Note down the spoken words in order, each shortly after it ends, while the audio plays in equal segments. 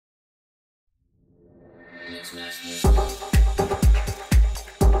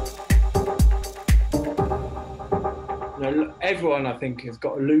Everyone, I think, has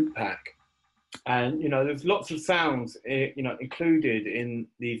got a loop pack, and there's lots of sounds, included in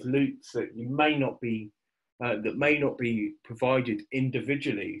these loops that may not be provided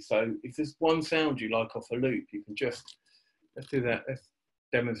individually. So if there's one sound you like off a loop, you can just let's do that. Let's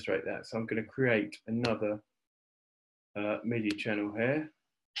demonstrate that. So I'm going to create another MIDI channel here,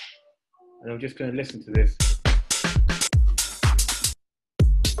 and I'm just going to listen to this.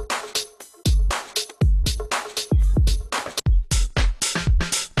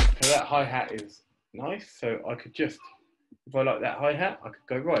 That hi-hat is nice, so I could just, if I like that hi-hat, I could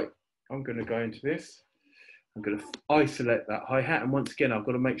go, right, I'm going to go into this, I'm going to isolate that hi-hat, and once again I've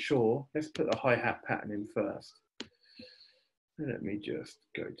got to make sure, let's put the hi-hat pattern in first. Let me just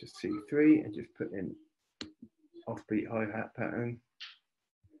go to C3 and just put in offbeat hi-hat pattern,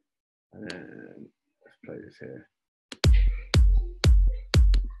 and then let's play this here.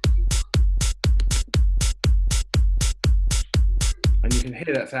 And you can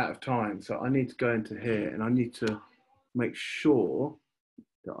hear that's out of time. So I need to go into here and I need to make sure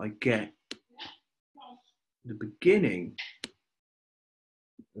that I get the beginning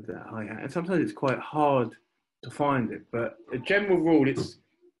of that hi-hat. And sometimes it's quite hard to find it, but a general rule, it's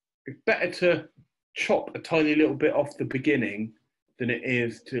better to chop a tiny little bit off the beginning than it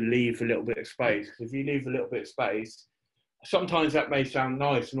is to leave a little bit of space. Because if you leave a little bit of space, sometimes that may sound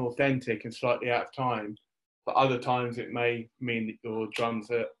nice and authentic and slightly out of time. But other times it may mean that your drums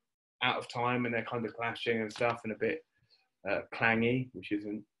are out of time and they're kind of clashing and stuff and a bit clangy, which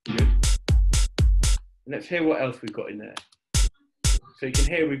isn't good. And let's hear what else we've got in there. So you can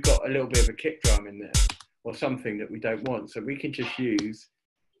hear we've got a little bit of a kick drum in there, or something that we don't want. So we can just use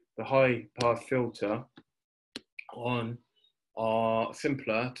the high pass filter on our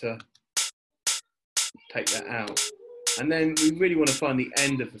simpler to take that out. And then we really want to find the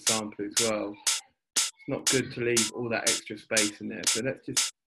end of the sample as well. It's not good to leave all that extra space in there. So let's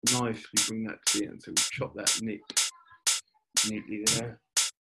just nicely bring that to the end. So we chop that neatly there.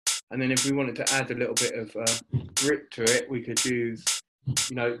 And then if we wanted to add a little bit of grit to it, we could use,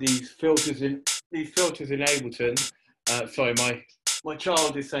 these filters in Ableton. Sorry, my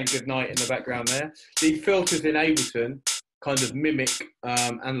child is saying goodnight in the background there. These filters in Ableton kind of mimic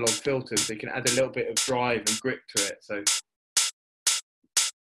analog filters. So you can add a little bit of drive and grit to it. So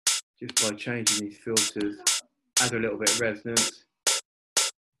just by changing these filters, add a little bit of resonance.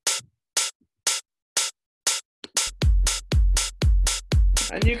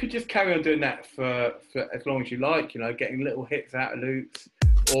 And you could just carry on doing that for as long as you like, getting little hits out of loops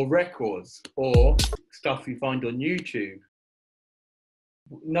or records or stuff you find on YouTube.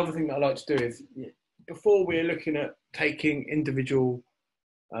 Another thing that I like to do is, before we're looking at taking individual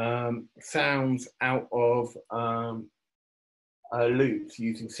sounds out of loops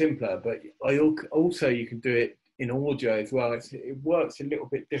using simpler, but also you can do it in audio as well. It works a little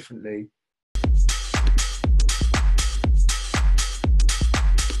bit differently.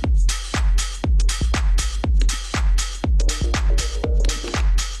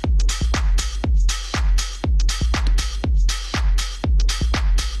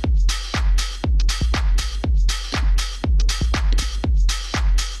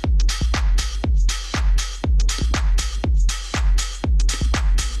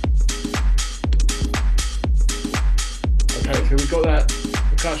 So we've got that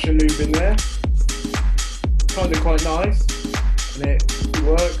percussion loop in there, kind of quite nice, and it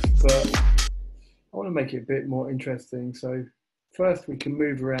works, but I want to make it a bit more interesting. So first we can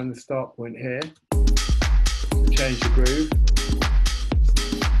move around the start point here to change the groove.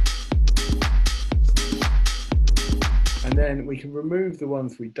 And then we can remove the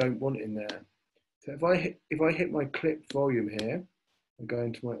ones we don't want in there. So if I hit my clip volume here, and go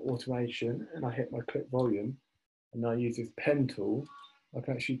into my automation and I hit my clip volume, and I use this pen tool, I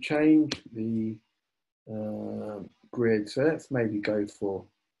can actually change the grid. So let's maybe go for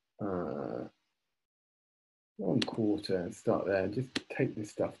 1/4 and start there. Just take this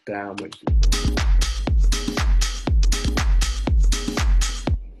stuff down, which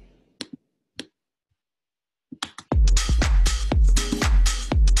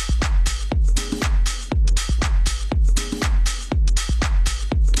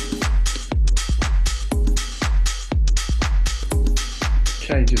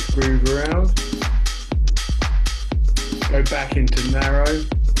change this groove around, go back into narrow,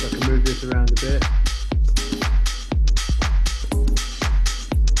 so I can move this around a bit.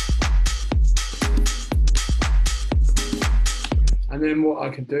 And then what I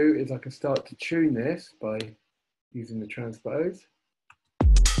can do is I can start to tune this by using the transpose.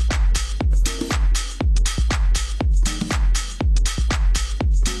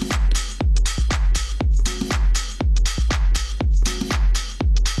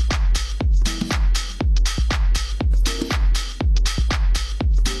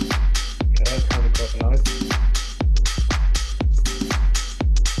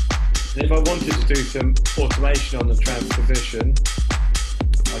 if I wanted to do some automation on the transposition,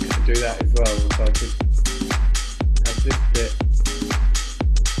 I could do that as well. So I could have this bit.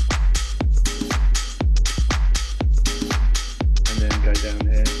 And then go down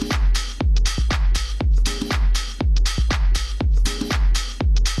here.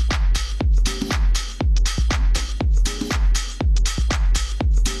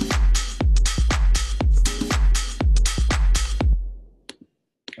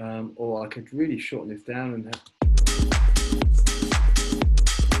 Or I could really shorten this down and have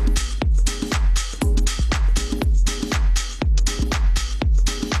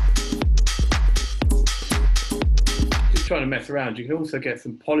just trying to mess around. You can also get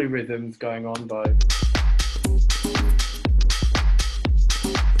some polyrhythms going on by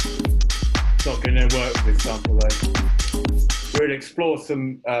it's not going to work with this sample though. We'll explore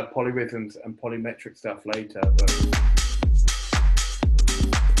some polyrhythms and polymetric stuff later, but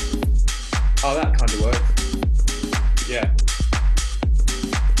oh, that kind of works. Yeah.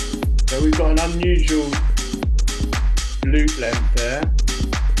 So we've got an unusual loop length there,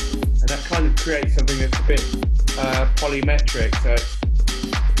 and that kind of creates something that's a bit polymetric. So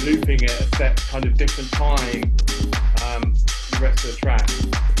it's looping at a set kind of different time the rest of the track.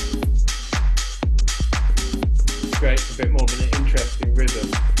 Creates a bit more of an interesting rhythm.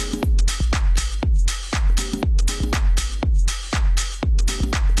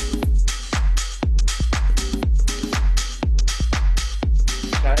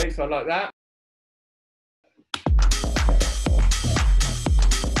 Okay, so I like that.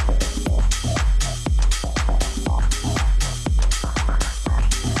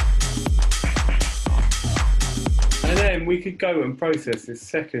 And then we could go and process this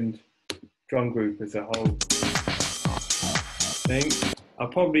second drum group as a whole thing. I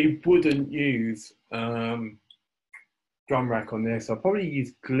probably wouldn't use drum rack on this. I'll probably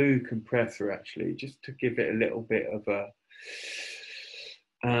use glue compressor actually, just to give it a little bit of a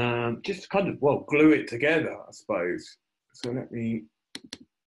just kind of, well, glue it together, I suppose. So let me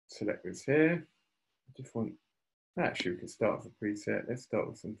select this here. I just want, actually we can start with a preset. Let's start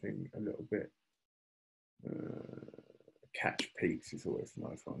with something a little bit, catch peaks is always a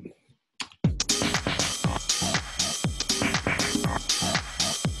nice one.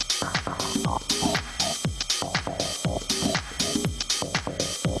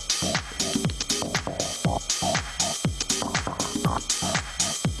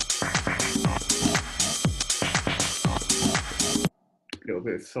 A little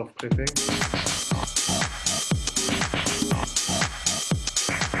bit of soft clipping.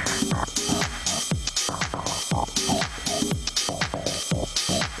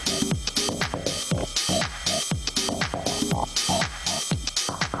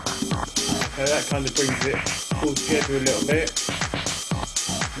 So that kind of brings it all together a little bit.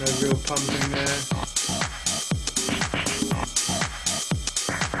 No real pumping there.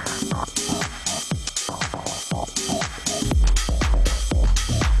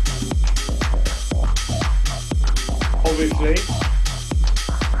 Obviously.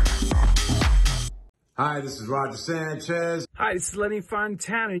 Hi, this is Roger Sanchez. Hi, this is Lenny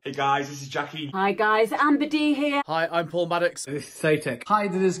Fontana. Hey guys, this is Jackie. Hi guys, Amber D here. Hi, I'm Paul Maddox. This is Saytek. Hi,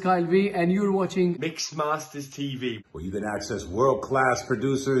 this is Kyle V, and you're watching Mixmasters TV, where you can access world-class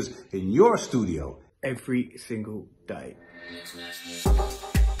producers in your studio Every single day. Mixmasters.